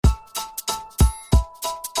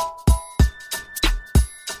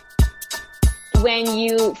when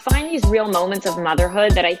you find these real moments of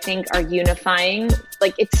motherhood that I think are unifying,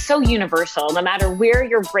 like it's so universal, no matter where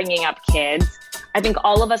you're bringing up kids. I think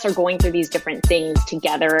all of us are going through these different things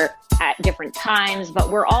together at different times, but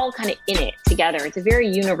we're all kind of in it together. It's a very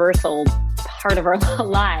universal part of our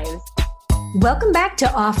lives. Welcome back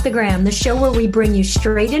to Off the Gram, the show where we bring you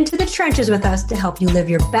straight into the trenches with us to help you live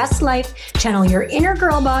your best life, channel your inner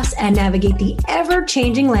girl boss, and navigate the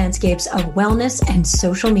ever-changing landscapes of wellness and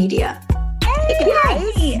social media. Hey,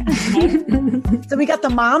 guys. So we got the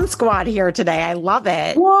mom squad here today. I love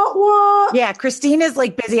it. What? Yeah, Christine is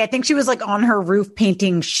like busy. I think she was like on her roof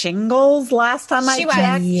painting shingles last time I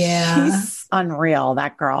checked. Yeah. She's unreal,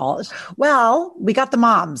 that girl. Well, we got the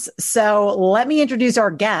moms. So let me introduce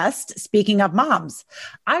our guest. Speaking of moms,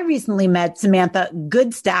 I recently met Samantha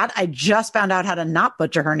Goodstadt. I just found out how to not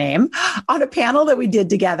butcher her name on a panel that we did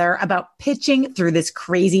together about pitching through this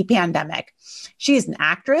crazy pandemic. She is an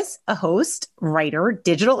actress, a host, writer,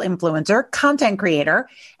 digital influencer, content creator,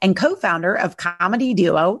 and co-founder of comedy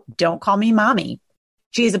duo Don't Call Me Mommy.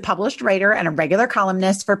 She is a published writer and a regular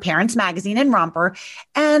columnist for Parents Magazine and Romper,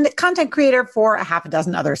 and content creator for a half a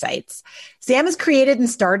dozen other sites. Sam has created and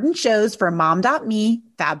starred in shows for Mom.me,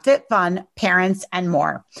 FabFitFun, Parents, and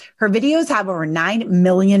more. Her videos have over 9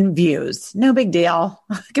 million views. No big deal.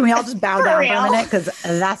 Can we all just bow down for a minute? Because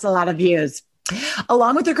that's a lot of views.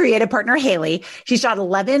 Along with her creative partner, Haley, she shot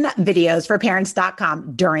 11 videos for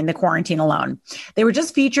parents.com during the quarantine alone. They were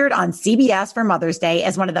just featured on CBS for Mother's Day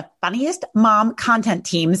as one of the funniest mom content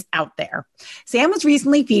teams out there. Sam was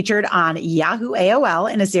recently featured on Yahoo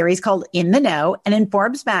AOL in a series called In the Know and in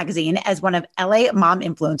Forbes magazine as one of LA mom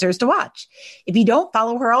influencers to watch. If you don't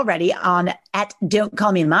follow her already on @Don't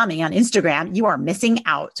Call Me Mommy on Instagram, you are missing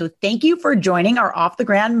out. So thank you for joining our Off the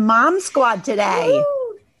Gram Mom Squad today. Woo!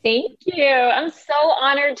 Thank you. I'm so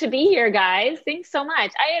honored to be here, guys. Thanks so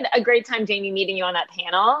much. I had a great time, Jamie, meeting you on that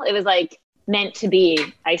panel. It was like meant to be.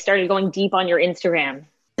 I started going deep on your Instagram.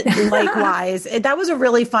 Likewise. That was a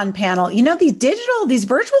really fun panel. You know, these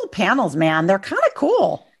virtual panels, man, they're kind of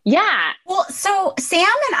cool. Yeah. Well, so Sam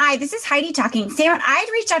and I, this is Heidi talking. Sam and I had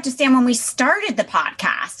reached out to Sam when we started the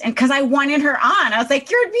podcast, and because I wanted her on, I was like,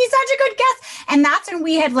 you'd be such a good guest. And that's when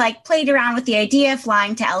we had like played around with the idea of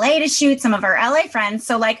flying to LA to shoot some of our LA friends.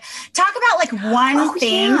 So like talk about like one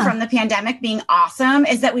thing from the pandemic being awesome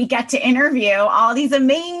is that we get to interview all these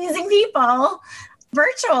amazing people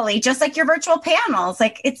virtually, just like your virtual panels.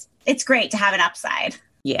 Like it's great to have an upside.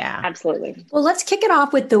 Yeah, absolutely. Well, let's kick it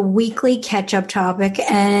off with the weekly catch-up topic.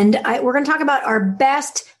 And we're going to talk about our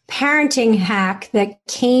best parenting hack that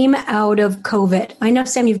came out of COVID. I know,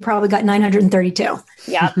 Sam, you've probably got 932.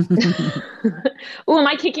 Yeah. Oh, am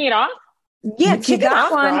I kicking it off? Yeah, kick it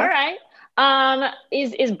off. All right.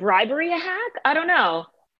 Is bribery a hack? I don't know.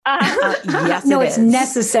 Yes, no, it's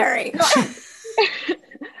necessary.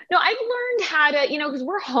 No, I've learned how to, because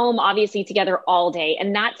we're home obviously together all day,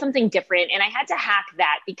 and that's something different. And I had to hack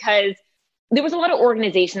that because there was a lot of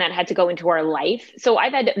organization that had to go into our life. So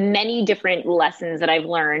I've had many different lessons that I've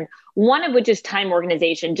learned, one of which is time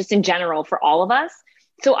organization, just in general for all of us.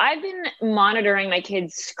 So I've been monitoring my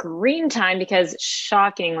kids' screen time because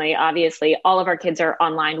shockingly, obviously, all of our kids are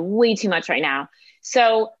online way too much right now.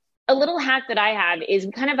 So a little hack that I have is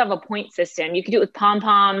we kind of have a point system. You can do it with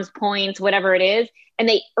pom-poms, points, whatever it is. And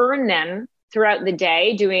they earn them throughout the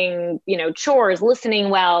day doing, chores, listening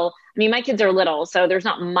well. I mean, my kids are little, so there's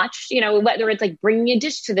not much, whether it's like bringing a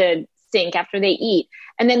dish to the sink after they eat.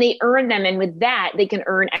 And then they earn them. And with that, they can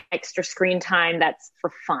earn extra screen time that's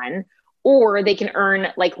for fun. Or they can earn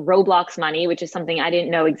like Roblox money, which is something I didn't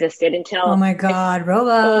know existed until. Oh my God,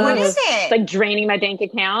 Roblox. What is it? It's like draining my bank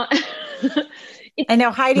account. I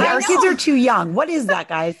know, Heidi, our kids are too young. What is that,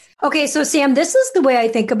 guys? Okay, so Sam, this is the way I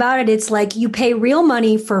think about it. It's like you pay real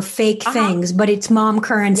money for fake things, but it's mom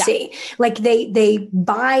currency. Yeah. Like they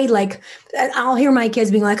buy like, I'll hear my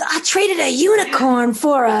kids being like, I traded a unicorn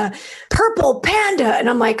for a purple panda. And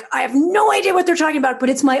I'm like, I have no idea what they're talking about, but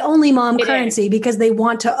it's my only mom currency because they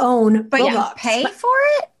want to own But Roblox. you pay for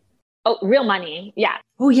it? Oh, real money. Yeah.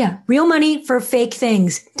 Oh yeah. Real money for fake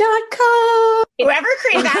things.com. Whoever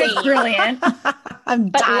created that is brilliant. I'm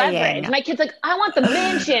dying. Leverage. My kid's like, I want the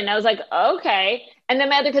mansion. I was like, okay. And then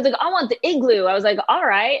my other kid's like, I want the igloo. I was like, all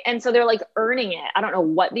right. And so they're like earning it. I don't know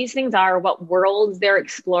what these things are, what worlds they're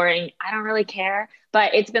exploring. I don't really care,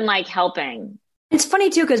 but it's been like helping. It's funny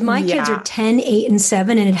too, because my kids are 10, 8, and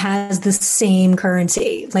 7, and it has the same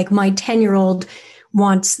currency. Like my 10-year-old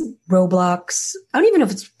wants Roblox. I don't even know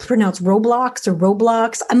if it's pronounced Roblox or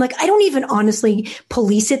Roblox. I'm like, I don't even honestly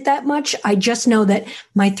police it that much. I just know that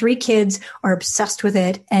my 3 kids are obsessed with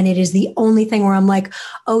it. And it is the only thing where I'm like,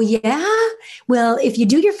 oh yeah, well, if you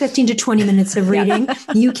do your 15 to 20 minutes of reading,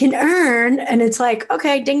 you can earn. And it's like,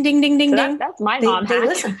 okay, ding, ding, ding, ding, So ding. that's my mom They hack.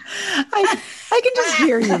 listen. I can just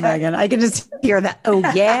hear you, Megan. I can just hear that. Oh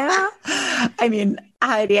yeah. I mean,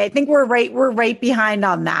 Heidi, I think we're right behind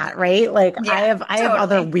on that, right? Like Yeah, I have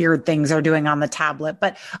other weird things they're doing on the tablet,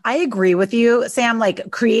 but I agree with you, Sam, like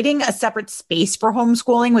creating a separate space for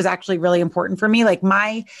homeschooling was actually really important for me. Like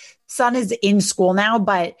my son is in school now,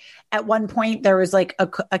 but at one point there was like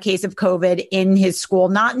a case of COVID in his school,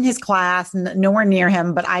 not in his class, nowhere near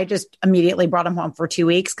him, but I just immediately brought him home for 2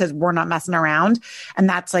 weeks because we're not messing around. And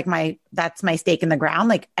that's my stake in the ground.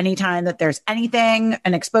 Like anytime that there's anything,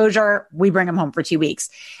 an exposure, we bring him home for 2 weeks.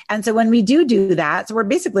 And so when we do that, so we're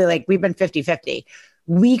basically like, we've been 50-50.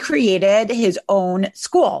 We created his own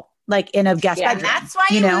school, like in a guest bedroom. And that's why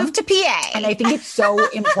you moved to PA. And I think it's so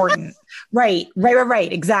important. Right.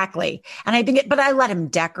 Exactly. And I think but I let him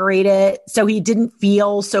decorate it so he didn't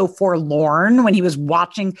feel so forlorn when he was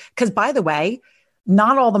watching. Cause by the way,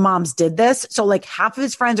 not all the moms did this. So like half of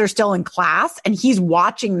his friends are still in class and he's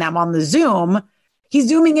watching them on the Zoom. He's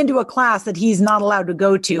zooming into a class that he's not allowed to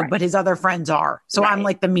go to, but his other friends are. So I'm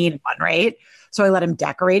like the mean one, right? So I let him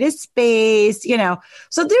decorate his space, you know.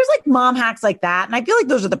 So there's like mom hacks like that. And I feel like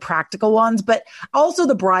those are the practical ones, but also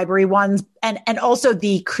the bribery ones and also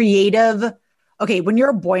the creative. Okay, when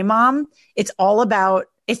you're a boy mom, it's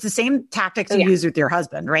the same tactics you use with your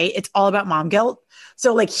husband, right? It's all about mom guilt.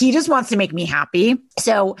 So like he just wants to make me happy.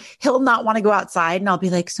 So he'll not want to go outside and I'll be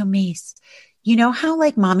like, so Mace, you know how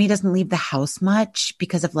like mommy doesn't leave the house much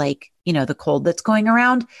because of like, you know, the cold that's going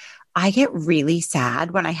around? I get really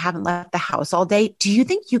sad when I haven't left the house all day. Do you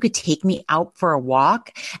think you could take me out for a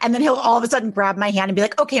walk? And then he'll all of a sudden grab my hand and be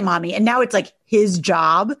like, okay, mommy. And now it's like his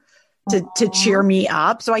job to cheer me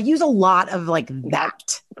up. So I use a lot of like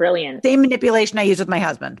that. Brilliant. Same manipulation I use with my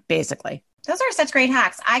husband, basically. Those are such great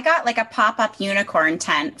hacks. I got like a pop-up unicorn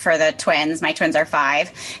tent for the twins. My twins are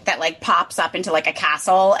 5 that like pops up into like a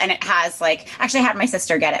castle. And it has like, actually I had my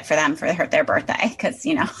sister get it for them for their birthday. Cause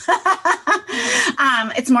you know,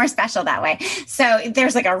 it's more special that way. So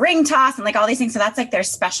there's like a ring toss and like all these things. So that's like their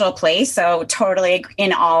special place. So totally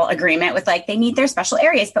in all agreement with like, they need their special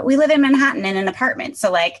areas, but we live in Manhattan in an apartment.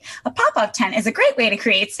 So like a pop-up tent is a great way to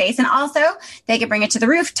create space. And also they can bring it to the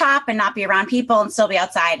rooftop and not be around people and still be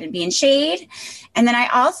outside and be in shade. And then I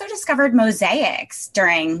also discovered mosaics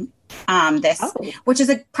during this, which is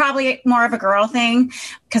probably more of a girl thing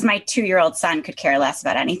because my 2-year-old son could care less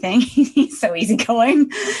about anything. He's so easygoing.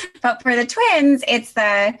 But for the twins, it's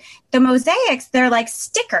the mosaics. They're like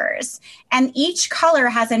stickers and each color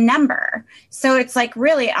has a number. So it's like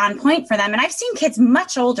really on point for them. And I've seen kids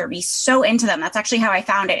much older be so into them. That's actually how I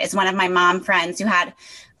found it, is one of my mom friends who had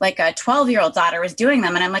like a 12-year-old daughter was doing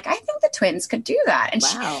them. And I'm like, I think the twins could do that. And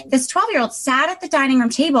this 12-year-old sat at the dining room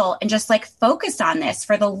table and just like focused on this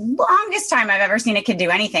for the longest time I've ever seen a kid do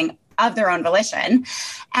anything of their own volition.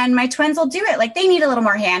 And my twins will do it. Like they need a little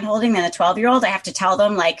more hand holding than the 12-year-old. I have to tell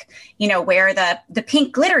them like, you know, where the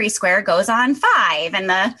pink glittery square goes on 5 and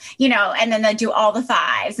and then they do all the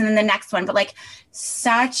 5s and then the next one. But like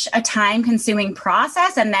such a time consuming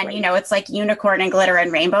process. And then, it's like unicorn and glitter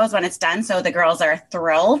and rainbows when it's done. So the girls are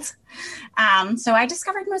thrilled. So I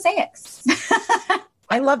discovered mosaics.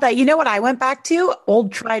 I love that. You know what I went back to?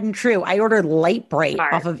 Old tried and true. I ordered Light Bright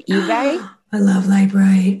off of eBay. I love Light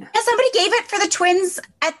Bright. Yeah, somebody gave it for the twins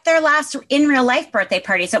at their last in real life birthday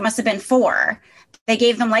party. So it must have been 4. They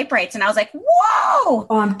gave them Light Brights and I was like, whoa.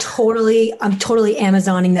 Oh, I'm totally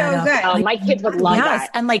Amazoning that up. Good. Oh, my kids would love that.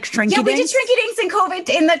 And like Shrinky Yeah, we did Dinks. Shrinky Dinks in COVID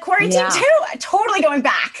in the quarantine too. Totally going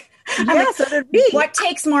back. Yeah, so did we. What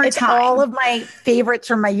takes more it's time? all of my favorites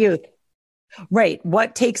from my youth. Right.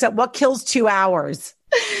 What kills 2 hours?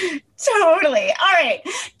 Totally. All right.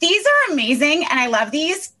 These are amazing. And I love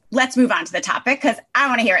these. Let's move on to the topic because I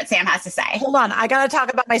want to hear what Sam has to say. Hold on. I got to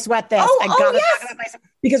talk about my sweat this.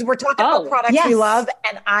 Because we're talking about products we love.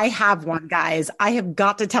 And I have one, guys. I have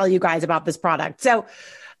got to tell you guys about this product. So,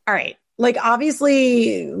 all right. Like,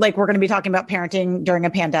 obviously, like we're going to be talking about parenting during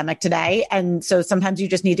a pandemic today. And so sometimes you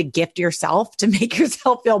just need to gift yourself to make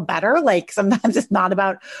yourself feel better. Like sometimes it's not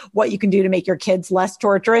about what you can do to make your kids less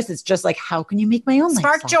torturous. It's just like, how can you make my own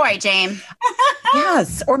Spark life joy, Jane.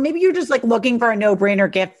 Yes. Or maybe you're just like looking for a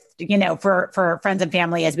no-brainer gift for friends and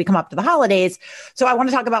family as we come up to the holidays. So I want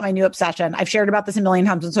to talk about my new obsession. I've shared about this a million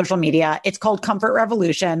times on social media. It's called Comfort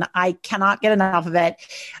Revolution. I cannot get enough of it.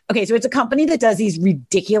 Okay. So it's a company that does these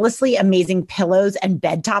ridiculously amazing pillows and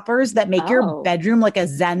bed toppers that make your bedroom like a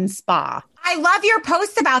Zen spa. I love your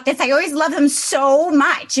posts about this. I always love them so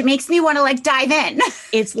much. It makes me want to dive in.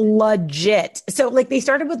 It's legit. So they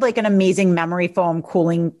started with an amazing memory foam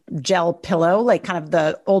cooling gel pillow, kind of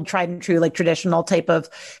the old tried and true, traditional type of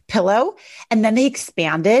pillow. And then they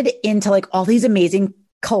expanded into all these amazing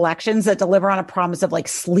collections that deliver on a promise of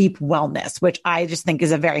sleep wellness, which I just think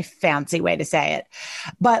is a very fancy way to say it.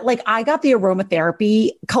 But I got the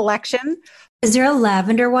aromatherapy collection. Is there a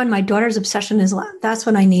lavender one? My daughter's obsession is that's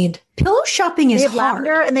what I need. Pillow shopping is hard. They have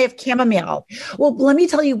lavender and they have chamomile. Well, let me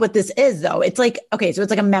tell you what this is though. It's so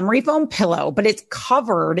it's a memory foam pillow, but it's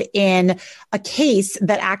covered in a case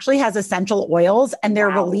that actually has essential oils and they're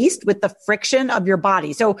released with the friction of your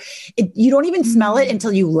body. So you don't even smell it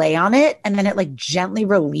until you lay on it. And then it gently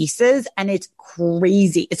releases and it's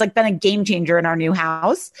crazy. It's been a game changer in our new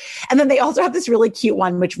house. And then they also have this really cute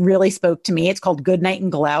one, which really spoke to me. It's called Good Night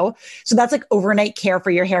and Glow. So that's overnight care for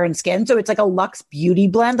your hair and skin. So it's a luxe beauty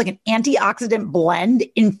blend, an antioxidant blend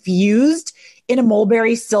infused in a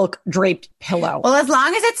mulberry silk draped pillow. Well, as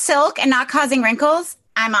long as it's silk and not causing wrinkles,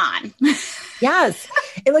 I'm on. Yes.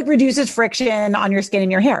 It reduces friction on your skin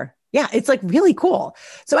and your hair. Yeah, it's really cool.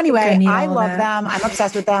 So anyway, I love them. I'm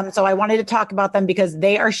obsessed with them. So I wanted to talk about them because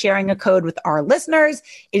they are sharing a code with our listeners.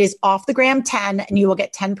 It is Off the Gram 10 and you will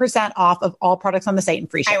get 10% off of all products on the site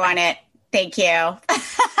and free shipping. I want it. Thank you.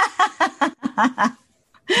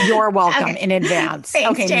 You're welcome in advance. Thanks,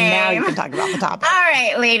 okay, James. now you can talk about the topic. All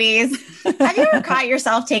right, ladies. Have you ever caught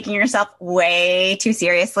yourself taking yourself way too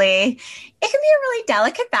seriously? It can be a really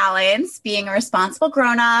delicate balance being a responsible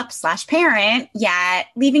grown-up / parent, yet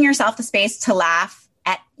leaving yourself the space to laugh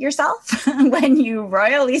at yourself when you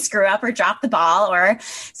royally screw up or drop the ball, or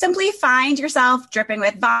simply find yourself dripping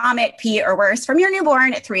with vomit, pee, or worse from your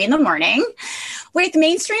newborn at 3 a.m. With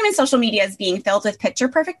mainstream and social medias being filled with picture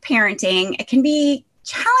perfect parenting, it can be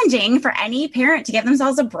challenging for any parent to give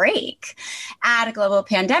themselves a break. Add a global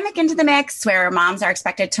pandemic into the mix where moms are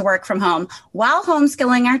expected to work from home while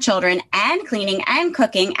homeschooling our children and cleaning and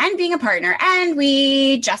cooking and being a partner, and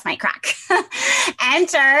we just might crack.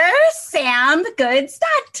 Enter Sam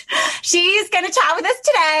Goodstedt. She's going to chat with us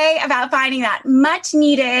today about finding that much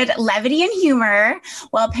needed levity and humor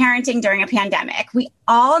while parenting during a pandemic. We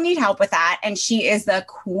all need help with that, and she is the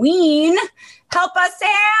queen. Help us,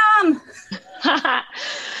 Sam.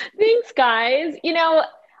 Thanks, guys.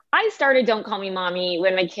 I started Don't Call Me Mommy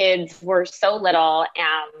when my kids were so little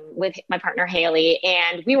with my partner, Haley,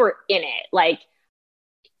 and we were in it.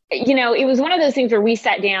 It was one of those things where we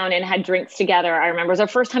sat down and had drinks together. I remember it was our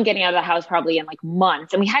first time getting out of the house probably in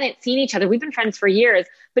months, and we hadn't seen each other. We've been friends for years,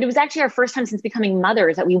 but it was actually our first time since becoming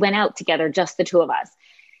mothers that we went out together, just the two of us.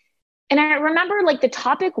 And I remember the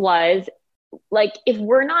topic was if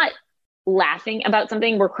we're not laughing about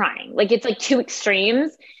something, we're crying. It's two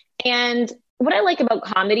extremes. And what I like about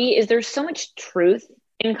comedy is there's so much truth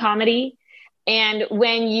in comedy. And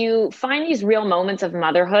when you find these real moments of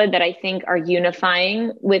motherhood that I think are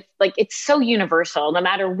unifying with it's so universal, no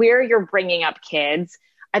matter where you're bringing up kids,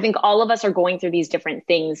 I think all of us are going through these different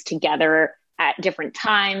things together at different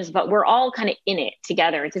times, but we're all kind of in it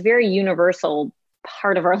together. It's a very universal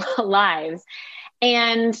part of our lives.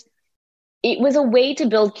 And it was a way to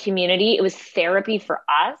build community. It was therapy for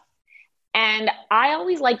us. And I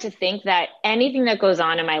always like to think that anything that goes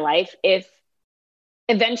on in my life, if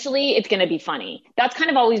eventually it's going to be funny. That's kind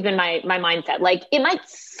of always been my mindset. It might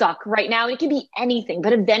suck right now. It could be anything,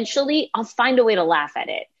 but eventually I'll find a way to laugh at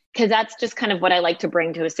it, because that's just kind of what I like to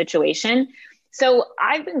bring to a situation. So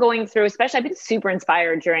I've been going through, especially I've been super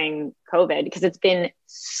inspired during COVID because it's been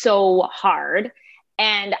so hard.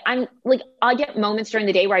 And I'm I'll get moments during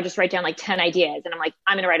the day where I just write down 10 ideas and I'm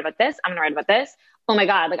I'm going to write about this. I'm going to write about this. Oh my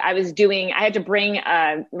God. I had to bring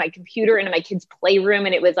my computer into my kids' playroom,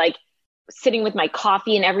 and it was sitting with my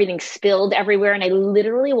coffee and everything spilled everywhere. And I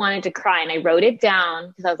literally wanted to cry, and I wrote it down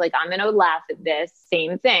because I was I'm going to laugh at this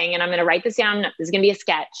same thing. And I'm going to write this down. This is going to be a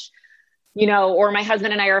sketch, or my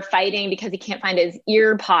husband and I are fighting because he can't find his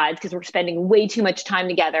ear pods because we're spending way too much time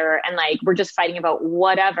together. And we're just fighting about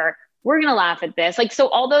whatever. We're going to laugh at this. So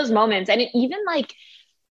all those moments, and even my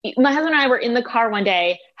husband and I were in the car one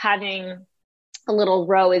day having a little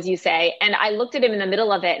row, as you say. And I looked at him in the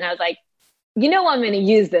middle of it and I was I'm going to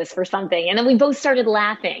use this for something. And then we both started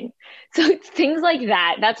laughing. So it's things like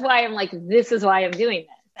that. That's why I'm this is why I'm doing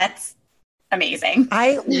this. amazing.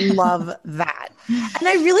 I love that. And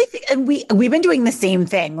I really think, and we've been doing the same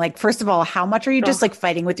thing. Like, first of all, how much are you just like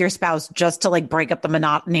fighting with your spouse just to like break up the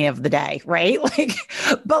monotony of the day? Right. Like,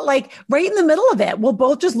 but like right in the middle of it, we'll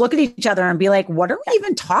both just look at each other and be like, what are we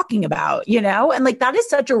even talking about? You know? And like, that is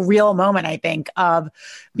such a real moment, I think, of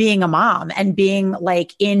being a mom and being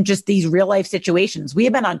like in just these real life situations. We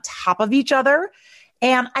have been on top of each other.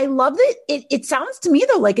 And I love that it sounds to me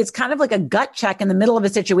though, like it's kind of like a gut check in the middle of a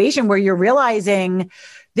situation where you're realizing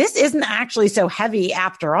this isn't actually so heavy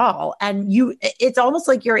after all. And it's almost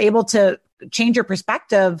like you're able to change your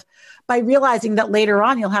perspective by realizing that later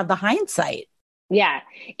on you'll have the hindsight. Yeah.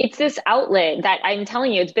 It's this outlet that I'm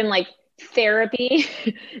telling you, it's been like therapy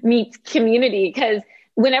meets community, because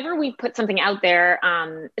whenever we put something out there,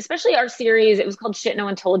 especially our series, it was called Shit No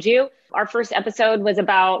One Told You. Our first episode was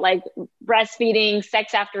about like breastfeeding,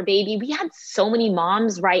 sex after baby. We had so many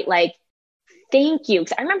moms write like, thank you.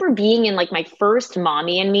 'Cause I remember being in like my first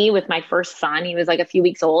Mommy and Me with my first son. He was like a few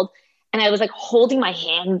weeks old. And I was like holding my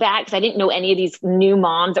hand back because I didn't know any of these new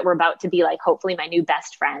moms that were about to be like, hopefully my new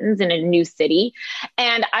best friends in a new city.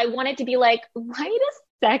 And I wanted to be like, why does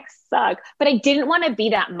sex suck? But I didn't want to be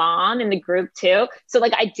that mom in the group too. So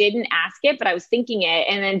like, I didn't ask it, but I was thinking it.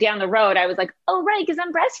 And then down the road, I was like, oh, right. 'Cause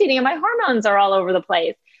I'm breastfeeding and my hormones are all over the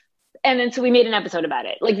place. And then, so we made an episode about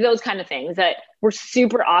it, like those kind of things that were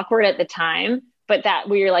super awkward at the time, but that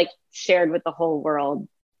we were like shared with the whole world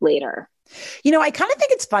later. You know, I kind of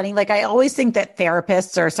think it's funny. Like, I always think that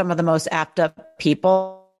therapists are some of the most apt up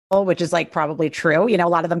people, which is like probably true. You know, a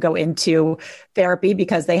lot of them go into therapy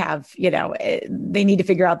because they have, you know, they need to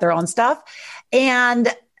figure out their own stuff. And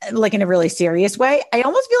like in a really serious way, I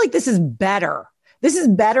almost feel like this is better. This is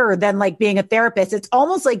better than like being a therapist. It's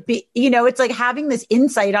almost like, it's like having this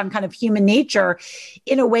insight on kind of human nature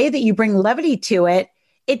in a way that you bring levity to it.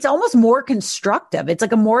 It's almost more constructive. It's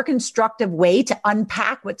like a more constructive way to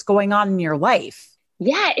unpack what's going on in your life.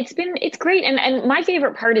 Yeah, it's great. And my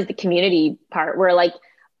favorite part is the community part where like,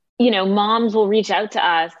 you know, moms will reach out to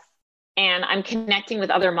us and I'm connecting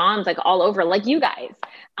with other moms like all over, like you guys,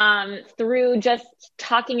 through just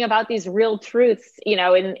talking about these real truths, you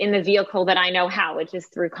know, in the vehicle that I know how, which is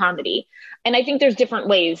through comedy. And I think there's different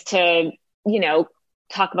ways to, you know,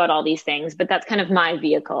 talk about all these things, but that's kind of my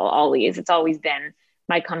vehicle always. It's always been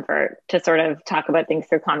my comfort to sort of talk about things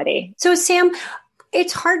through comedy. So Sam,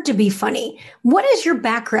 it's hard to be funny. What is your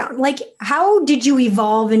background? Like, how did you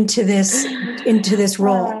evolve into this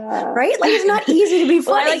role? Right? Like, it's not easy to be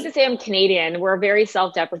funny. Well, I like to say I'm Canadian. We're very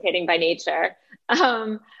self-deprecating by nature.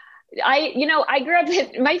 I grew up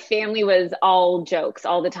my family was all jokes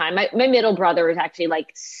all the time. My middle brother was actually like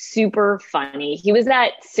super funny. He was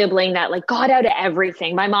that sibling that like got out of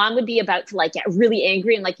everything. My mom would be about to like get really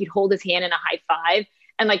angry and like you'd hold his hand in a high five.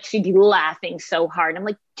 And like, she'd be laughing so hard. I'm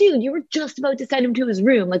like, dude, you were just about to send him to his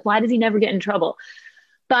room. Like, why does he never get in trouble?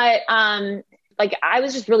 But like, I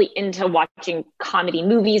was just really into watching comedy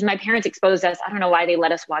movies. My parents exposed us. I don't know why they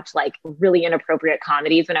let us watch like really inappropriate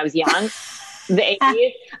comedies when I was young, the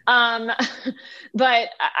 80s. But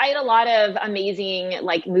I had a lot of amazing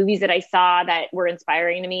like movies that I saw that were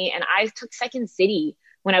inspiring to me. And I took Second City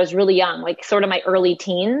when I was really young, like sort of my early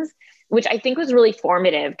teens, which I think was really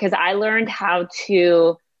formative because I learned how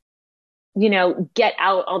to, you know, get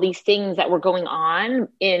out all these things that were going on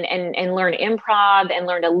and learn improv and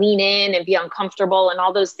learn to lean in and be uncomfortable and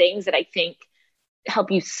all those things that I think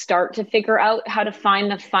help you start to figure out how to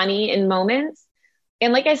find the funny in moments.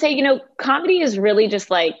 And like I say, you know, comedy is really just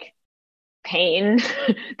like pain.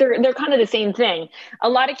 They're kind of the same thing. A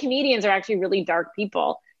lot of comedians are actually really dark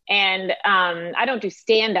people. And I don't do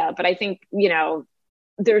stand-up, but I think, you know,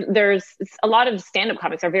 there's a lot of stand-up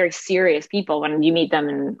comics are very serious people when you meet them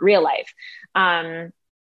in real life.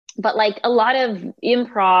 But like a lot of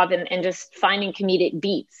improv and just finding comedic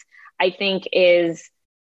beats, I think is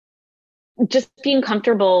just being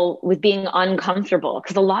comfortable with being uncomfortable.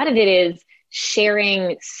 Because a lot of it is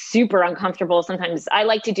sharing super uncomfortable. Sometimes I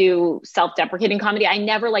like to do self-deprecating comedy. I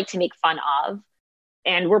never like to make fun of,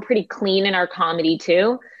 and we're pretty clean in our comedy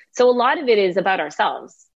too. So a lot of it is about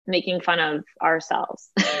ourselves, making fun of ourselves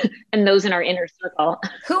and those in our inner circle.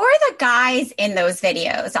 Who are the guys in those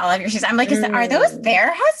videos? All of your shoes. I'm like, are those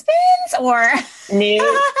their husbands or?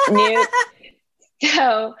 New.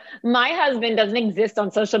 So my husband doesn't exist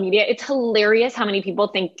on social media. It's hilarious how many people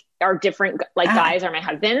think are different, like guys are my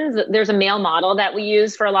husbands. There's a male model that we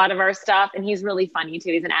use for a lot of our stuff. And he's really funny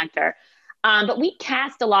too. He's an actor. But we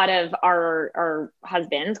cast a lot of our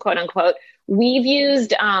husbands, quote unquote. We've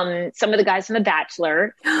used some of the guys from The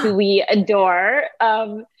Bachelor, who we adore.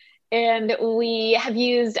 And we have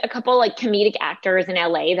used a couple like comedic actors in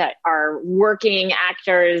LA that are working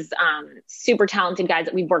actors, super talented guys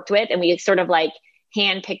that we've worked with. And we sort of like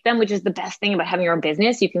hand pick them, which is the best thing about having your own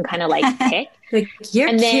business. You can kind of like pick. Like, you're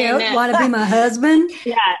and cute. Want to be my husband?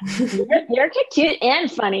 Yeah. You're cute and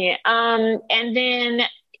funny. And then,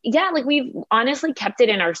 yeah, like we've honestly kept it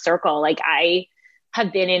in our circle. Like I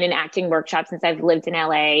have been in an acting workshop since I've lived in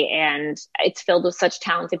LA, and it's filled with such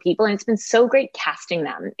talented people. And it's been so great casting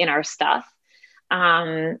them in our stuff.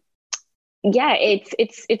 Yeah,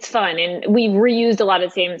 it's fun. And we've reused a lot of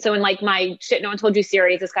the same. So in like my Shit No One Told You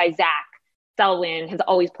series, this guy, Zach Selwyn, has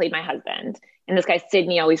always played my husband. And this guy,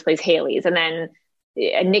 Sydney, always plays Haley's. And then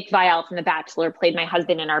Nick Viall from The Bachelor played my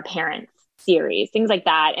husband in our Parents series, things like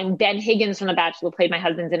that. And Ben Higgins from The Bachelor played my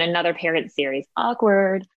husband in another Parents series.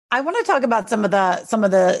 Awkward. I want to talk about some of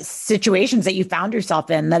the situations that you found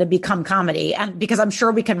yourself in that have become comedy, and because I'm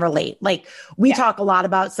sure we can relate. Like we talk a lot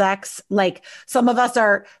about sex. Like some of us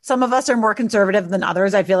are more conservative than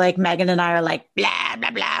others. I feel like Megan and I are like blah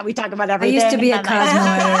blah blah. We talk about everything. I used to be a Cosmo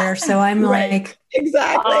editor, so I'm like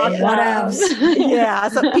exactly whatever. Yeah,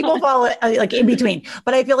 so people fall like in between.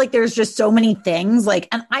 But I feel like there's just so many things. Like,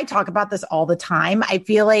 and I talk about this all the time. I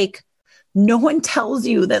feel like no one tells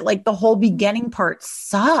you that like the whole beginning part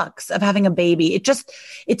sucks of having a baby.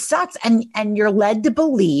 It sucks. And you're led to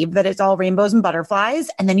believe that it's all rainbows and butterflies.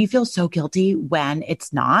 And then you feel so guilty when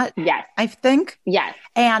it's not. Yes. I think. Yes.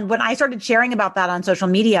 And when I started sharing about that on social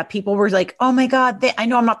media, people were like, oh my God, I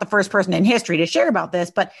know I'm not the first person in history to share about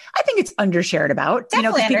this, but I think it's undershared about,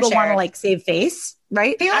 Definitely because people want to like save face,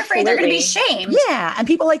 right? People are afraid they're going to be shamed. Yeah. And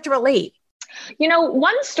people like to relate. You know,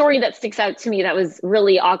 one story that sticks out to me that was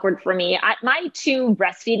really awkward for me, my two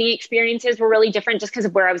breastfeeding experiences were really different just because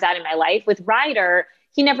of where I was at in my life. With Ryder,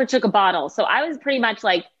 he never took a bottle. So I was pretty much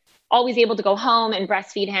like always able to go home and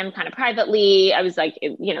breastfeed him kind of privately. I was like,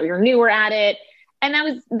 you're newer at it.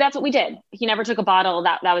 And that's what we did. He never took a bottle.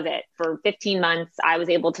 That was it. For 15 months, I was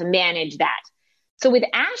able to manage that. So with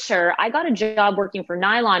Asher, I got a job working for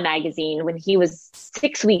Nylon magazine when he was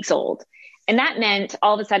 6 weeks old. And that meant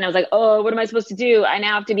all of a sudden I was like, oh, what am I supposed to do? I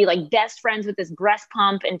now have to be like best friends with this breast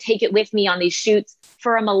pump and take it with me on these shoots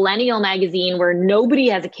for a millennial magazine where nobody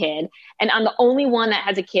has a kid. And I'm the only one that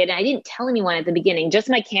has a kid. And I didn't tell anyone at the beginning, just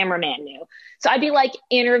my cameraman knew. So I'd be like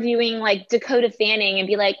interviewing like Dakota Fanning and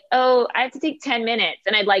be like, oh, I have to take 10 minutes.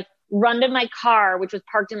 And I'd like run to my car, which was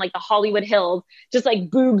parked in like the Hollywood Hills, just like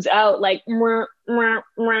boobs out, like, mwah, mwah,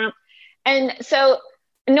 mwah. And so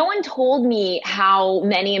no one told me how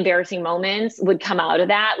many embarrassing moments would come out of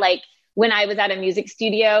that. Like when I was at a music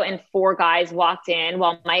studio and 4 guys walked in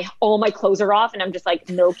while all my clothes are off and I'm just like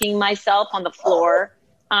milking myself on the floor.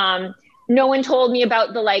 No one told me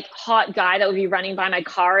about the like hot guy that would be running by my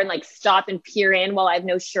car and like stop and peer in while I have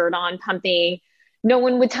no shirt on pumping. No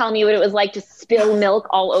one would tell me what it was like to spill milk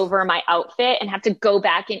all over my outfit and have to go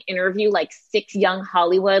back and interview like 6 young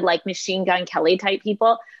Hollywood, like Machine Gun Kelly type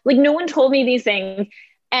people. Like no one told me these things.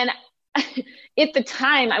 And at the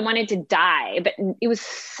time I wanted to die, but it was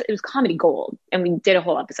comedy gold. And we did a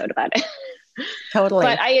whole episode about it. Totally.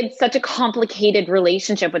 But I had such a complicated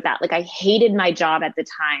relationship with that. Like I hated my job at the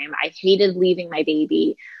time. I hated leaving my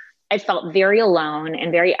baby. I felt very alone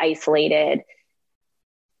and very isolated.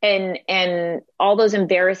 And all those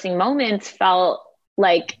embarrassing moments felt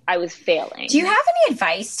like I was failing. Do you have any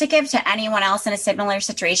advice to give to anyone else in a similar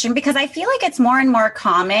situation? Because I feel like it's more and more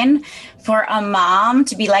common for a mom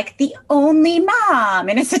to be like the only mom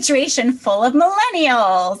in a situation full of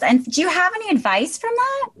millennials. And do you have any advice from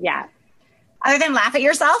that? Yeah. Other than laugh at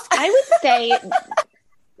yourself? I would say,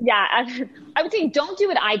 I would say don't do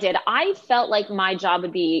what I did. I felt like my job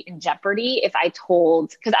would be in jeopardy if I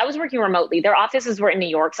told, because I was working remotely. Their offices were in New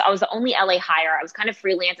York, so I was the only LA hire. I was kind of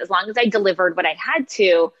freelance. As long as I delivered what I had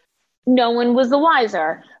to, no one was the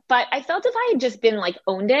wiser. But I felt if I had just been like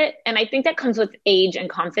owned it, and I think that comes with age and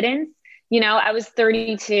confidence. I was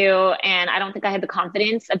 32 and I don't think I had the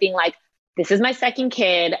confidence of being like, this is my second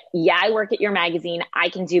kid. Yeah, I work at your magazine. I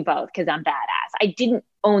can do both because I'm badass. I didn't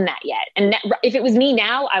own that yet. And if it was me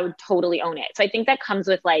now, I would totally own it. So I think that comes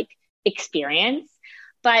with like experience.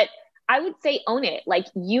 But I would say own it. Like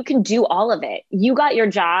you can do all of it. You got your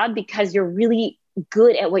job because you're really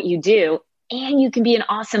good at what you do. And you can be an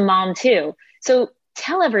awesome mom too. So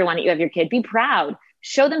tell everyone that you have your kid. Be proud.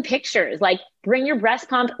 Show them pictures. Like bring your breast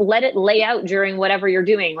pump. Let it lay out during whatever you're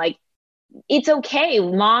doing. Like it's okay.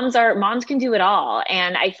 Moms can do it all.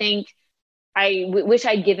 And I think I wish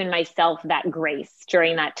I'd given myself that grace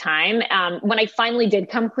during that time. When I finally did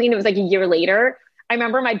come clean, it was like a year later. I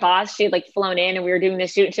remember my boss, she had like flown in and we were doing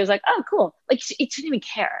this shoot and she was like, oh, cool. Like she didn't even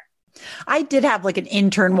care. I did have like an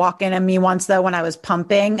intern walk in on me once though, when I was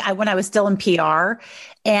pumping, when I was still in PR,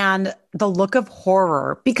 and the look of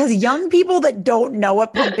horror, because young people that don't know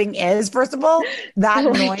what pumping is, first of all, that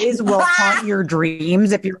noise will haunt your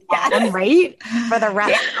dreams if you're on, right? For the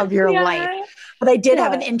rest of your life. But I did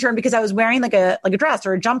have an intern because I was wearing like a dress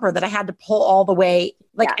or a jumper that I had to pull all the way.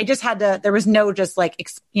 Like I just had to, there was no just like,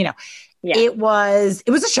 it was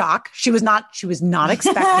a shock. She was not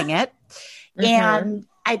expecting it. And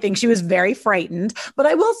I think she was very frightened, but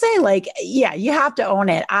I will say like, you have to own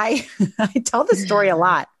it. I tell this story a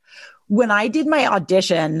lot. When I did my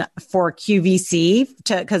audition for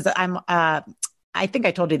QVC cause I think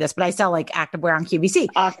I told you this, but I sell like activewear on QVC.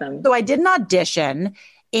 Awesome. So I did an audition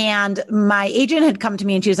and my agent had come to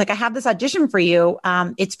me and she was like, I have this audition for you.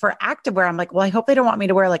 It's for activewear. I'm like, well, I hope they don't want me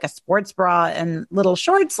to wear like a sports bra and little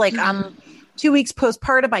shorts. Like 2 weeks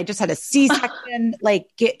postpartum. I just had a C-section,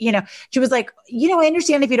 she was like, I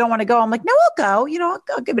understand if you don't want to go. I'm like, no, I'll go,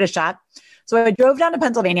 I'll give it a shot. So I drove down to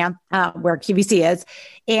Pennsylvania, where QVC is,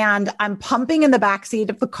 and I'm pumping in the backseat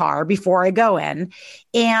of the car before I go in.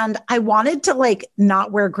 And I wanted to like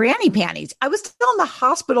not wear granny panties. I was still in the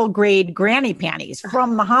hospital grade granny panties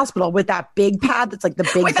from the hospital with that big pad that's like the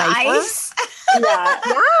big with diaper. Ice.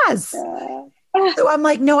 Yes. So I'm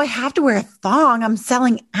like, no, I have to wear a thong. I'm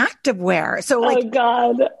selling activewear. So like, oh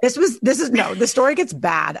God, the story gets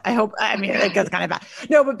bad. It gets kind of bad.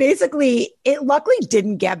 No, but basically it luckily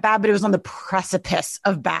didn't get bad, but it was on the precipice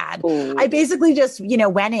of bad. Ooh. I basically just,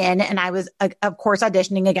 went in and I was of course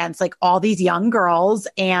auditioning against like all these young girls,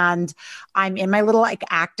 and I'm in my little like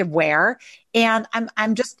activewear, and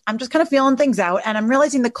I'm just kind of feeling things out, and I'm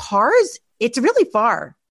realizing the cars, it's really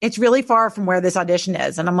far. It's really far from where this audition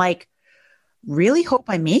is. And I'm like, really hope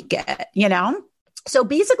I make it, So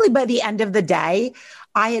basically by the end of the day,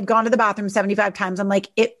 I had gone to the bathroom 75 times. I'm like,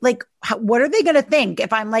 what are they going to think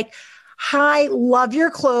if I'm like, hi, love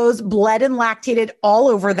your clothes, bled and lactated all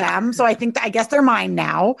over them. So I guess they're mine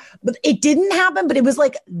now, but it didn't happen, but it was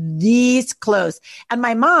like these close. And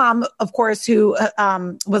my mom, of course, who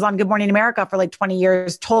was on Good Morning America for like 20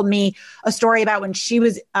 years, told me a story about when she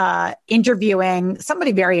was interviewing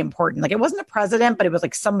somebody very important. Like it wasn't a president, but it was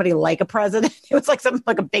like somebody like a president. It was like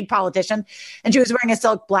like a big politician. And she was wearing a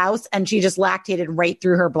silk blouse and she just lactated right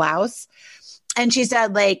through her blouse. And she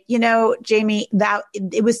said, like, Jamie, that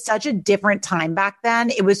it was such a different time back then.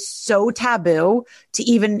 It was so taboo to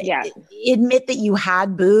even admit that you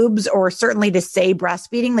had boobs, or certainly to say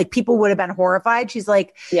breastfeeding. Like people would have been horrified. She's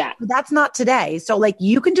like, that's not today. So like,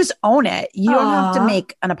 you can just own it. You don't have to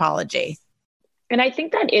make an apology. And I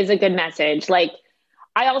think that is a good message. Like,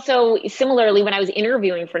 I also, similarly, when I was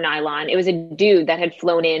interviewing for Nylon, it was a dude that had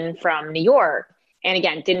flown in from New York. And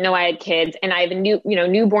again, didn't know I had kids, and I have a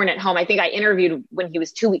newborn at home. I think I interviewed when he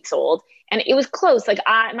was 2 weeks old, and it was close. Like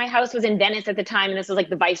my house was in Venice at the time, and this was like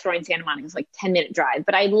the Viceroy in Santa Monica. It was like 10-minute drive,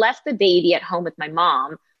 but I left the baby at home with my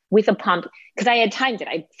mom with a pump because I had timed it.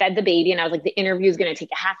 I fed the baby and I was like, the interview is going to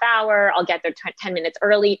take a half hour. I'll get there 10 minutes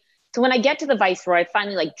early. So when I get to the Viceroy, I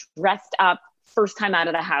finally like dressed up, first time out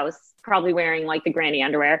of the house, probably wearing like the granny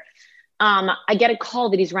underwear. I get a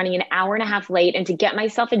call that he's running an hour and a half late, and to get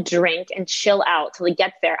myself a drink and chill out till he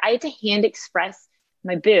gets there, I had to hand express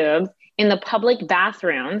my boob in the public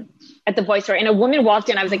bathroom at the Viceroy. And a woman walked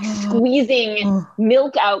in. I was like squeezing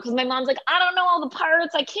milk out because my mom's like, I don't know all the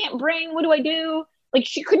parts. I can't bring. What do I do? Like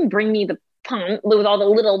she couldn't bring me the pump with all the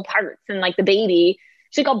little parts and like the baby.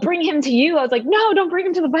 She's like, I'll bring him to you. I was like, no, don't bring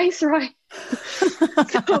him to the Viceroy.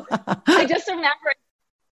 So I just remember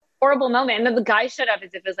horrible moment. And then the guy showed up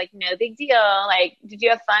as if it was like, no big deal. Like, did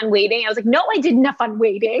you have fun waiting? I was like, no, I didn't have fun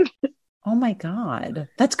waiting. Oh my God.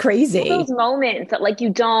 That's crazy. Those moments that like,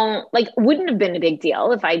 you don't like, wouldn't have been a big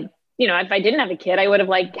deal if I didn't have a kid, I would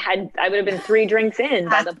have been 3 drinks in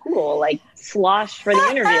by the pool, like slosh for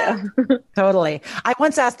the interview. Totally. I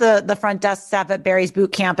once asked the front desk staff at Barry's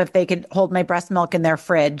boot camp if they could hold my breast milk in their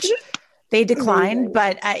fridge. They declined,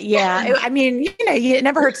 but I mean, it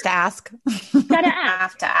never hurts to ask. Gotta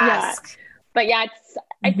have to ask. Yeah. But yeah,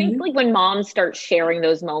 I think like when moms start sharing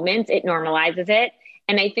those moments, it normalizes it.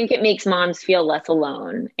 And I think it makes moms feel less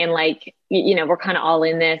alone. And like, we're kind of all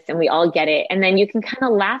in this and we all get it. And then you can kind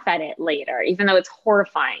of laugh at it later, even though it's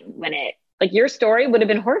horrifying when like your story would have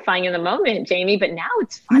been horrifying in the moment, Jamie, but now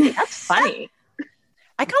it's funny. That's funny.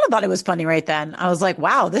 I kind of thought it was funny right then. I was like,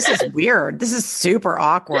 wow, this is weird. This is super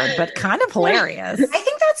awkward, but kind of hilarious. I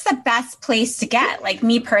think that's the best place to get. Like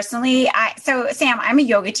me personally, so Sam, I'm a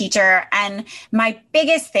yoga teacher, and my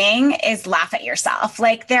biggest thing is laugh at yourself.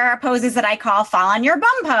 Like there are poses that I call fall on your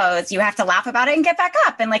bum pose. You have to laugh about it and get back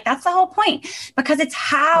up. And like, that's the whole point, because it's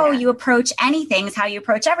how you approach anything, is how you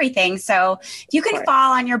approach everything. So if you can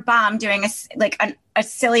fall on your bum doing a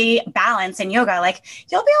silly balance in yoga, like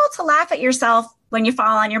you'll be able to laugh at yourself when you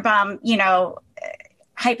fall on your bum, you know,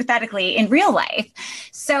 hypothetically in real life.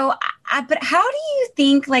 So, but how do you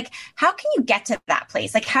think, like, how can you get to that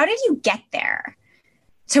place? Like, how did you get there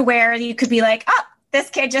to where you could be like, oh, this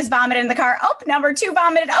kid just vomited in the car. Oh, number 2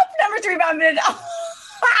 vomited. Oh, number 3 vomited. Oh.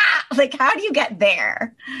 Like, how do you get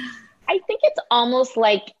there? I think it's almost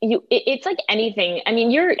like it's like anything. I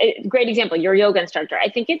mean, you're a great example. You're a yoga instructor. I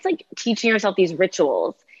think it's like teaching yourself these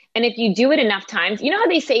rituals. And if you do it enough times, you know how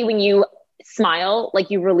they say when you smile, like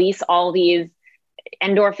you release all these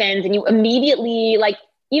endorphins and you immediately, like,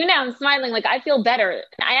 even now I'm smiling, like I feel better.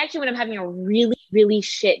 I actually, when I'm having a really, really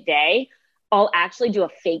shit day, I'll actually do a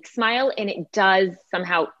fake smile and it does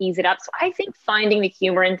somehow ease it up. So I think finding the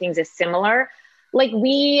humor in things is similar. Like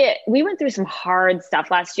we went through some hard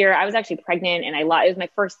stuff last year. I was actually pregnant and it was my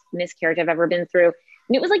first miscarriage I've ever been through.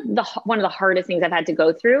 And it was like one of the hardest things I've had to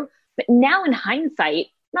go through. But now in hindsight,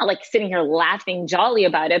 not like sitting here laughing jolly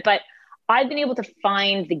about it, but I've been able to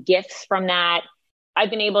find the gifts from that. I've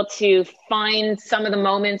been able to find some of the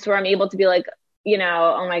moments where I'm able to be like, you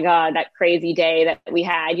know, oh my God, that crazy day that we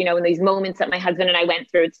had, you know, in these moments that my husband and I went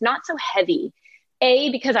through, it's not so heavy.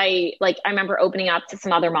 Because I remember opening up to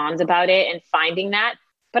some other moms about it and finding that.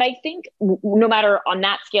 But I think no matter on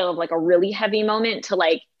that scale of like a really heavy moment to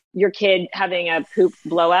like your kid having a poop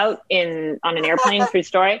blowout on an airplane, true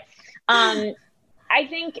story. I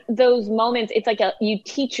think those moments, it's like you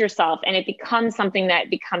teach yourself and it becomes something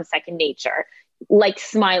that becomes second nature, like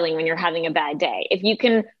smiling when you're having a bad day. If you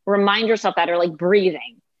can remind yourself that, or like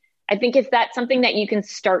breathing, I think if that's something that you can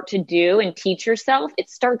start to do and teach yourself, it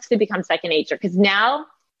starts to become second nature. Because now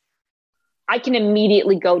I can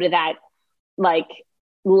immediately go to that, like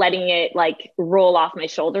letting it like roll off my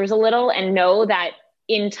shoulders a little and know that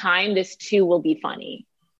in time, this too will be funny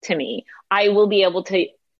to me. I will be able to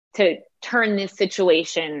turn this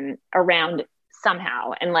situation around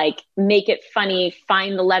somehow and like make it funny,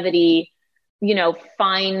 find the levity, you know,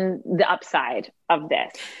 find the upside of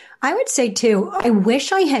this. I would say too, I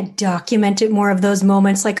wish I had documented more of those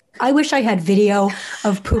moments. Like, I wish I had video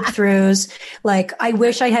of poop throughs. Like, I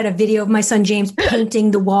wish I had a video of my son James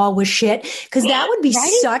painting the wall with shit. Cause that would be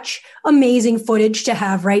such amazing footage to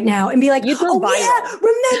have right now and be like, oh yeah,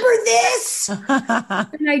 remember this?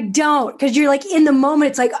 And I don't, cause you're like in the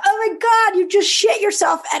moment. It's like, oh my God, you just shit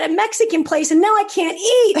yourself at a Mexican place and now I can't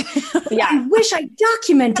eat. Yeah. I wish I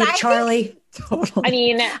documented, Charlie. Totally. I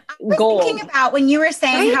mean, I was thinking about when you were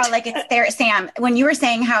saying how like it's there, Sam, when you were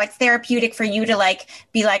saying how it's therapeutic for you to like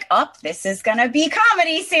be like, oh, this is going to be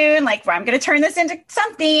comedy soon. Like I'm going to turn this into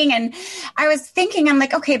something. And I was thinking, I'm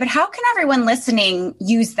like, okay, but how can everyone listening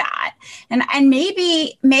use that? And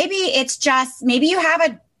maybe it's just, maybe you have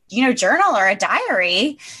a, you know, journal or a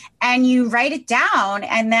diary and you write it down.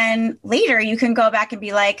 And then later you can go back and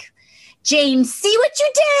be like, James, see what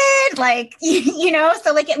you did? Like, you know,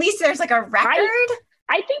 so like at least there's like a record.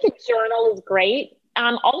 I think a journal is great.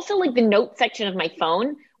 Also like the note section of my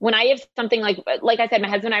phone, when I have something like I said, my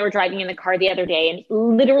husband and I were driving in the car the other day and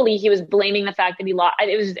literally he was blaming the fact that he lost,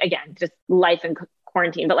 it was again, just life and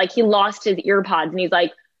quarantine, but like he lost his earpods and he's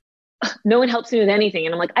like, no one helps me with anything.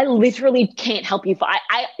 And I'm like, I literally can't help you.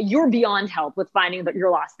 You're beyond help with finding your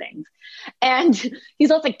lost things. And he's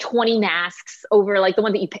lost like 20 masks over like the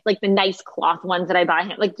one that you pick, like the nice cloth ones that I buy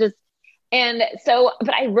him, like just, and so,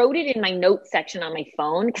 but I wrote it in my notes section on my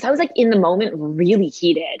phone because I was like in the moment really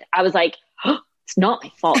heated. I was like, oh, it's not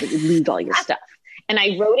my fault that you lose all your stuff. And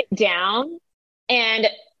I wrote it down and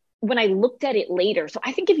when I looked at it later, so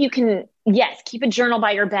I think if you can, yes, keep a journal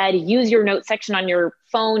by your bed, use your note section on your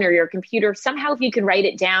phone or your computer, somehow if you could write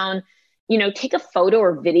it down, you know, take a photo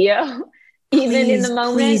or video, even in the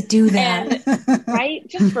moment. Please do that. And, right?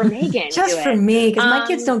 Just for Megan. Just for me, because my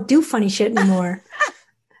kids don't do funny shit anymore.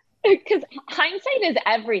 Because hindsight is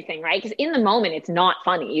everything, right? Because in the moment, it's not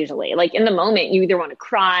funny usually. Like in the moment, you either want to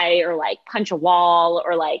cry or like punch a wall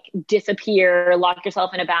or like disappear, lock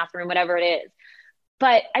yourself in a bathroom, whatever it is.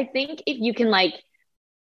 But I think if you can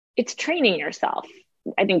it's training yourself.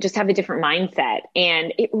 I think just have a different mindset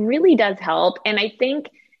and it really does help. And I think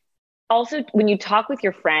also when you talk with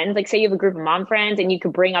your friends, like say you have a group of mom friends and you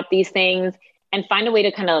could bring up these things and find a way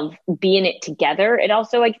to kind of be in it together. It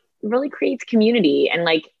also like really creates community and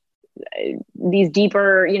like these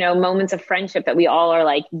deeper, moments of friendship that we all are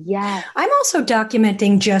like, yeah. I'm also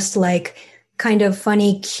documenting just like kind of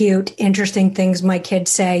funny, cute, interesting things my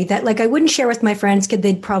kids say that like I wouldn't share with my friends because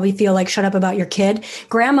they'd probably feel like, shut up about your kid.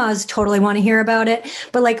 Grandmas totally want to hear about it.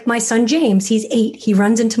 But like my son, James, he's 8. He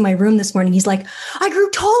runs into my room this morning. He's like, I grew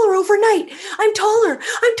taller overnight. I'm taller,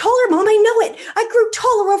 Mom. I know it. I grew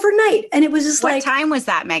taller overnight. And it was just what time was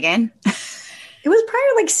that, Megan? It was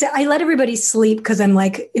probably I let everybody sleep because I'm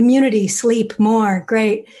like, immunity, sleep more.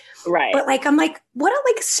 Great. Right. But like, I'm like, what a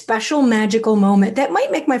like special magical moment that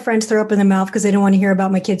might make my friends throw up in their mouth because they don't want to hear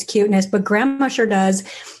about my kid's cuteness, but grandma sure does.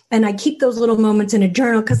 And I keep those little moments in a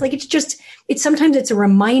journal because like, sometimes it's a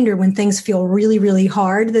reminder when things feel really, really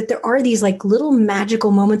hard that there are these like little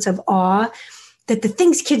magical moments of awe that the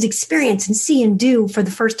things kids experience and see and do for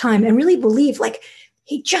the first time and really believe like,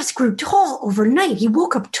 he just grew tall overnight. He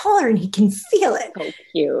woke up taller and he can feel it. So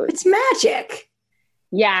cute. It's magic.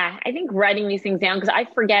 Yeah, I think writing these things down, because I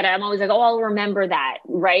forget. I'm always like, oh, I'll remember that,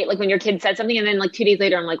 right? Like when your kid said something and then like 2 days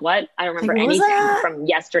later, I'm like, what? I don't remember anything from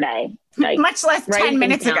yesterday. Like, much less 10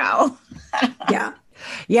 minutes ago. Yeah.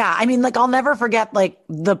 Yeah. I mean, like, I'll never forget like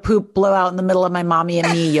the poop blowout in the middle of my mommy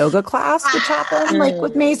and me yoga class, which happened like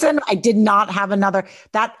with Mason. I did not have and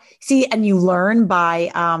you learn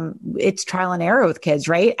by, it's trial and error with kids,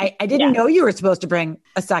 right? I didn't know you were supposed to bring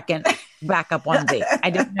a second backup onesie. I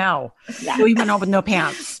didn't know. Yeah. So you went out with no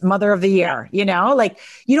pants, mother of the year, like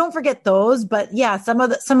you don't forget those, but yeah, some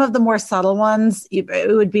of the more subtle ones,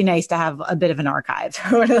 it would be nice to have a bit of an archive.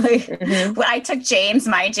 Totally. Mm-hmm. Well, I took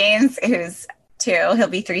my James, who's 2, he'll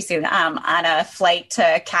be 3 soon, on a flight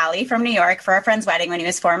to Cali from New York for a friend's wedding when he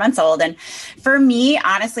was 4 months old. And for me,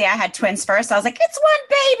 honestly, I had twins first. I was like, it's one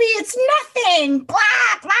baby. It's nothing. Blah,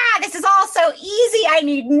 blah. This is all so easy. I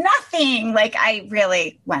need nothing. Like I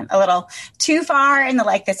really went a little too far in the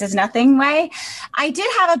like, this is nothing way. I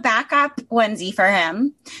did have a backup onesie for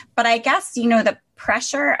him, but I guess, the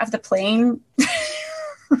pressure of the plane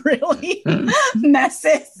really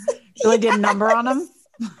messes. Really did a number on him?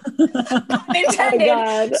 Intended.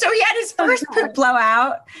 Oh, so he had his first poop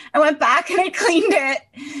blowout. I went back and I cleaned it,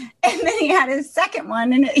 and then he had his second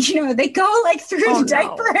one. And they go like through the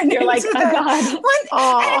diaper, and you're like, oh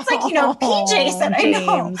god, and it's like PJ said, I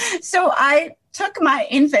know. So I took my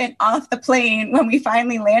infant off the plane when we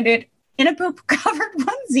finally landed in a poop covered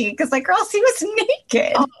onesie because like, girls, he was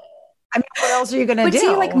naked. Oh. I mean, what else are you going to do? But see,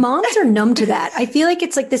 like moms are numb to that. I feel like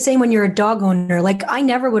it's like the same when you're a dog owner. Like I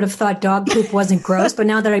never would have thought dog poop wasn't gross, but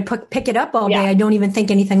now that I pick it up all day, I don't even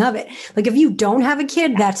think anything of it. Like if you don't have a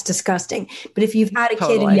kid, that's disgusting. But if you've had a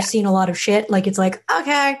kid and you've seen a lot of shit, like it's like,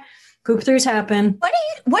 okay, poop throughs happen.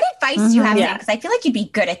 What advice do you have? Because I feel like you'd be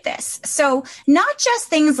good at this. So not just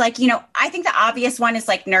things like, I think the obvious one is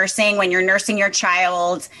like nursing, when you're nursing your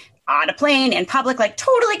child on a plane in public, like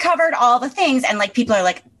totally covered all the things. And like people are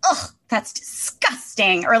like, ugh, that's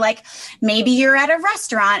disgusting. Or like maybe you're at a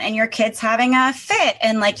restaurant and your kid's having a fit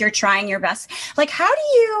and like you're trying your best. Like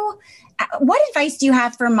what advice do you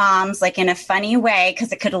have for moms, like in a funny way,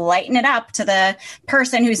 because it could lighten it up to the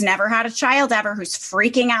person who's never had a child ever, who's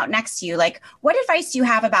freaking out next to you? Like what advice do you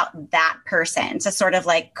have about that person to sort of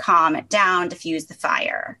like calm it down, diffuse the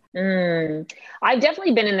fire? I've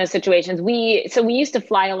definitely been in those situations. We used to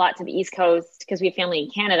fly a lot to the East Coast because we have family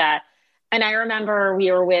in Canada. And I remember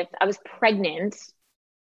I was pregnant,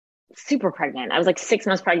 super pregnant. I was like 6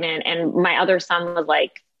 months pregnant. And my other son was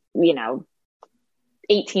like,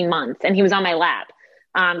 18 months. And he was on my lap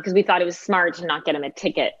because we thought it was smart to not get him a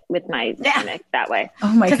ticket with my stomach that way.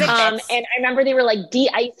 Oh my God. And I remember they were like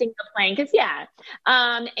de-icing the plane because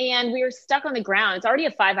and we were stuck on the ground. It's already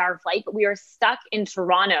a 5-hour flight, but we were stuck in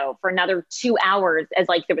Toronto for another 2 hours as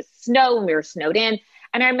like there was snow and we were snowed in.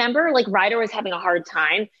 And I remember like Ryder was having a hard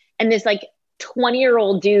time. And this like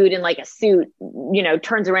 20-year-old dude in like a suit,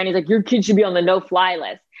 turns around. He's like, your kid should be on the no-fly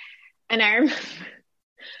list. And I remember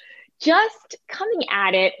just coming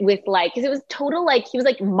at it with like, because it was total, like, he was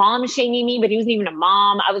like mom shaming me, but he wasn't even a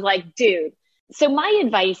mom. I was like, dude. So my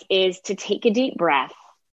advice is to take a deep breath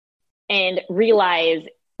and realize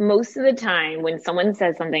most of the time when someone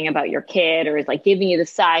says something about your kid or is like giving you the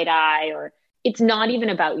side eye, or it's not even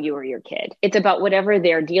about you or your kid. It's about whatever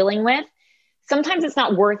they're dealing with. Sometimes it's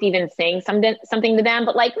not worth even saying something to them,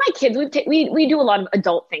 but like my kids, we do a lot of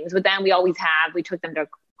adult things with them. We always have. We took them to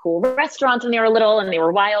cool restaurants when they were little and they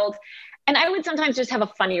were wild. And I would sometimes just have a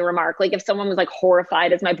funny remark. Like if someone was like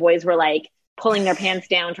horrified as my boys were like pulling their pants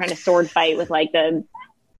down, trying to sword fight with like the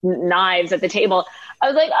knives at the table, I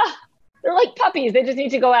was like, they're like puppies. They just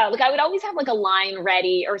need to go out. Like I would always have like a line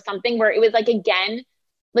ready or something where it was like, again,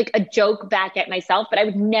 like a joke back at myself, but I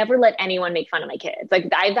would never let anyone make fun of my kids. Like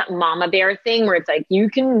I have that mama bear thing where it's like, you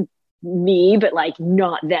can me, but like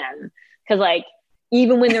not them. Cause like,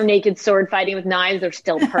 even when they're naked sword fighting with knives, they're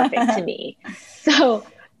still perfect to me. So,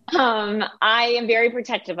 I am very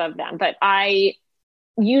protective of them, but I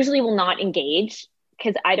usually will not engage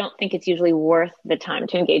because I don't think it's usually worth the time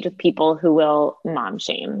to engage with people who will mom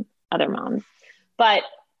shame other moms. But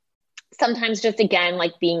sometimes just again,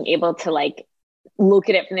 like being able to like look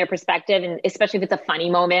at it from their perspective, and especially if it's a funny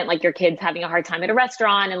moment, like your kid's having a hard time at a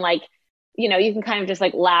restaurant and like, you know, you can kind of just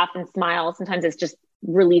like laugh and smile. Sometimes it's just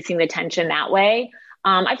releasing the tension that way.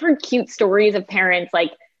 I've heard cute stories of parents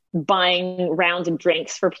like buying rounds of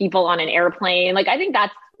drinks for people on an airplane. Like, I think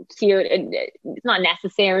that's cute. It's not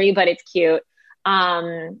necessary, but it's cute.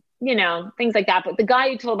 You know, things like that. But the guy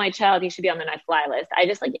who told my child he should be on the no-fly list, I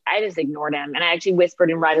just ignored him. And I actually whispered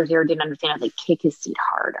in Ryder's ear, didn't understand. I was like, kick his seat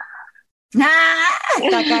harder.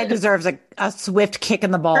 That guy deserves a swift kick in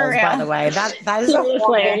the balls, by the way. That is a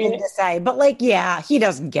horrible thing to say. But like, yeah, he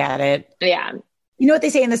doesn't get it. Yeah. You know what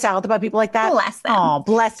they say in the South about people like that? Bless them. Oh,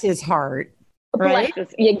 bless his heart. Right?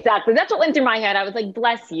 Exactly. That's what went through my head. I was like,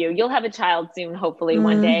 bless you. You'll have a child soon, hopefully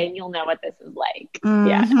one day, and you'll know what this is like.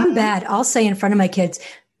 Yeah. I'm bad. I'll say in front of my kids,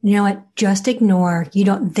 you know what? Just ignore.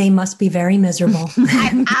 They must be very miserable.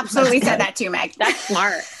 I've absolutely said that too, Meg. That's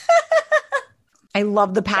smart. I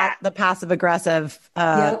love the passive aggressive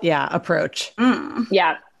approach.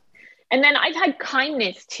 Yeah. And then I've had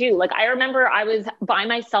kindness too. Like I remember I was by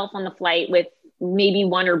myself on the flight with maybe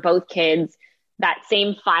one or both kids, that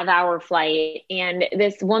same 5-hour flight. And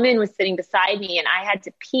this woman was sitting beside me and I had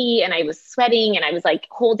to pee and I was sweating and I was like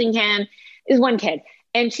holding him. It was one kid.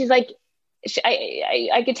 And she's like,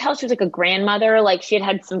 I could tell she was like a grandmother. Like she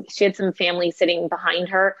had some family sitting behind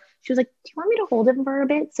her. She was like, do you want me to hold him for a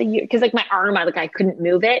bit? Cause like my arm, I couldn't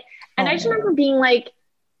move it. And I just remember being like,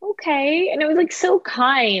 okay. And it was like so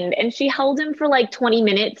kind. And she held him for like 20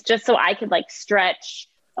 minutes just so I could like stretch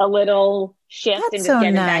a little, shift and just get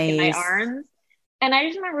him back in my arms. And I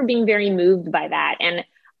just remember being very moved by that. And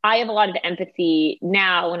I have a lot of empathy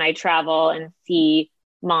now when I travel and see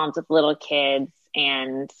moms with little kids.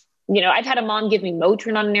 And, you know, I've had a mom give me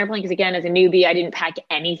Motrin on an airplane because again, as a newbie, I didn't pack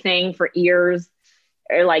anything for ears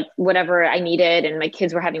or like whatever I needed. And my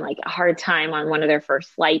kids were having like a hard time on one of their first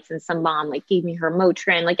flights. And some mom like gave me her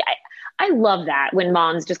Motrin. Like I love that when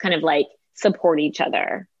moms just kind of like support each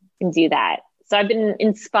other and do that. So I've been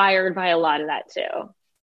inspired by a lot of that too.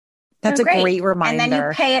 That's a great reminder. And then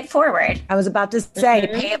you pay it forward. I was about to say,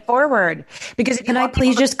 pay it forward. Because can I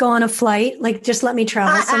please just go on a flight? Like, just let me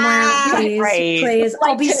travel somewhere, please.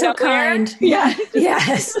 I'll be so kind. Yeah.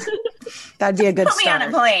 Yes. That'd be a good start. Put me on a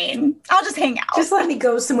plane. I'll just hang out. Just let me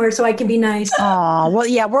go somewhere so I can be nice. Oh, well,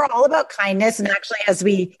 yeah, we're all about kindness. And actually,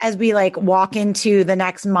 as we like walk into the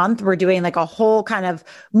next month, we're doing like a whole kind of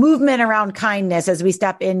movement around kindness as we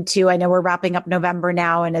step into, I know we're wrapping up November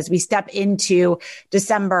now. And as we step into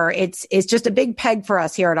December, it's just a big peg for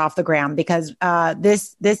us here at Off the Gram because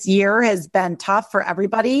this year has been tough for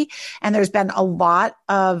everybody. And there's been a lot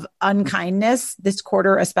of unkindness this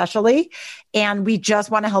quarter, especially. And we just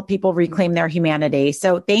want to help people reclaim their humanity.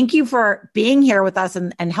 So thank you for being here with us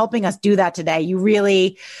and helping us do that today. You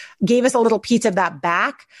really gave us a little piece of that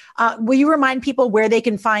back. Will you remind people where they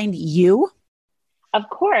can find you? Of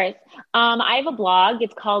course. I have a blog.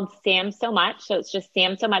 It's called Sam So Much. So it's just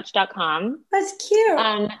samsomuch.com. That's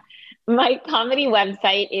cute. My comedy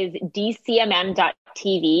website is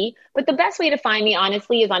dcmm.tv. But the best way to find me,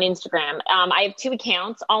 honestly, is on Instagram. I have 2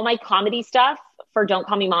 accounts. All my comedy stuff for Don't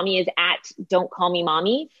Call Me Mommy is at Don't Call Me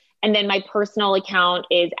Mommy. And then my personal account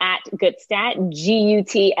is at Gutstadt,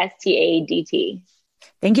 Gutstadt.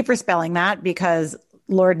 Thank you for spelling that because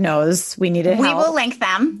Lord knows we needed help. We will link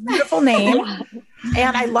them. Beautiful name.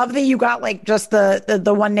 And I love that you got like just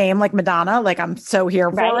the one name like Madonna. Like I'm so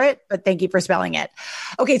here for it, but thank you for spelling it.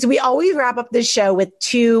 Okay. So we always wrap up this show with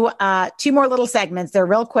two more little segments. They're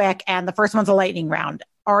real quick. And the first one's a lightning round.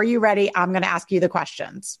 Are you ready? I'm going to ask you the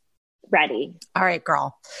questions. Ready. All right,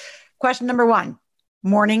 girl. Question number 1,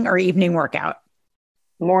 morning or evening workout?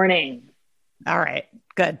 Morning. All right.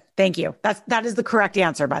 Good. Thank you. That is the correct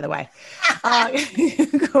answer, by the way.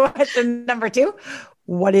 Question number 2,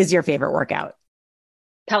 what is your favorite workout?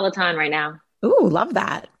 Peloton right now. Ooh, love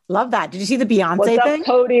that. Love that. Did you see the Beyonce thing?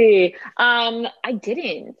 Cody? I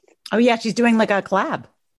didn't. Oh yeah. She's doing like a collab.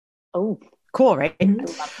 Oh, cool. Right. I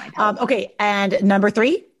love my Peloton. Okay. And number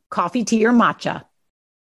 3, coffee, tea, or matcha?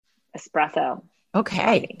 Espresso.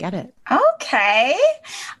 Okay. Coffee. Get it. Okay.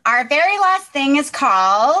 Our very last thing is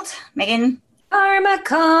called, Megan, Karma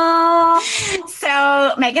call.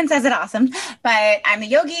 So Megan says it awesome, but I'm a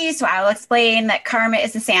yogi, so I will explain that karma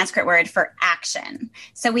is the Sanskrit word for action.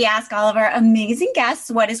 So we ask all of our amazing guests,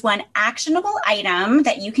 what is one actionable item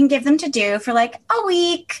that you can give them to do for like a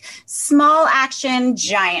week? Small action,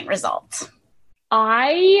 giant result.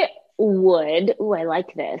 I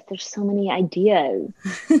like this. There's so many ideas.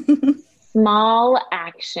 Small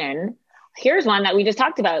action. Here's one that we just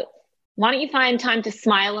talked about. Why don't you find time to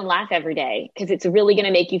smile and laugh every day? Because it's really going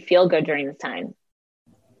to make you feel good during this time.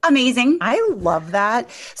 Amazing. I love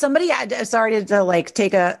that. Somebody, sorry to like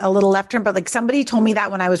take a little left turn, but like somebody told me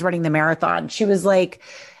that when I was running the marathon. She was like,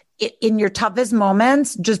 in your toughest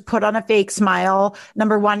moments, just put on a fake smile.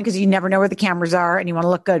 Number one, because you never know where the cameras are and you want to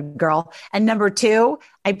look good, girl. And number two,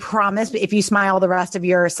 I promise if you smile, the rest of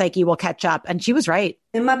your psyche will catch up. And she was right.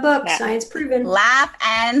 In my book, science proven. Laugh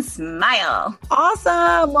and smile.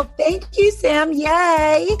 Awesome. Well, thank you, Sam.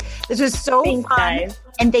 Yay. This was so fun. Guys.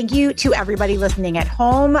 And thank you to everybody listening at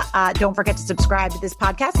home. Don't forget to subscribe to this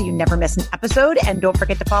podcast so you never miss an episode. And don't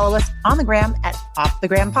forget to follow us on the gram at Off the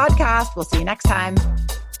Gram Podcast. We'll see you next time.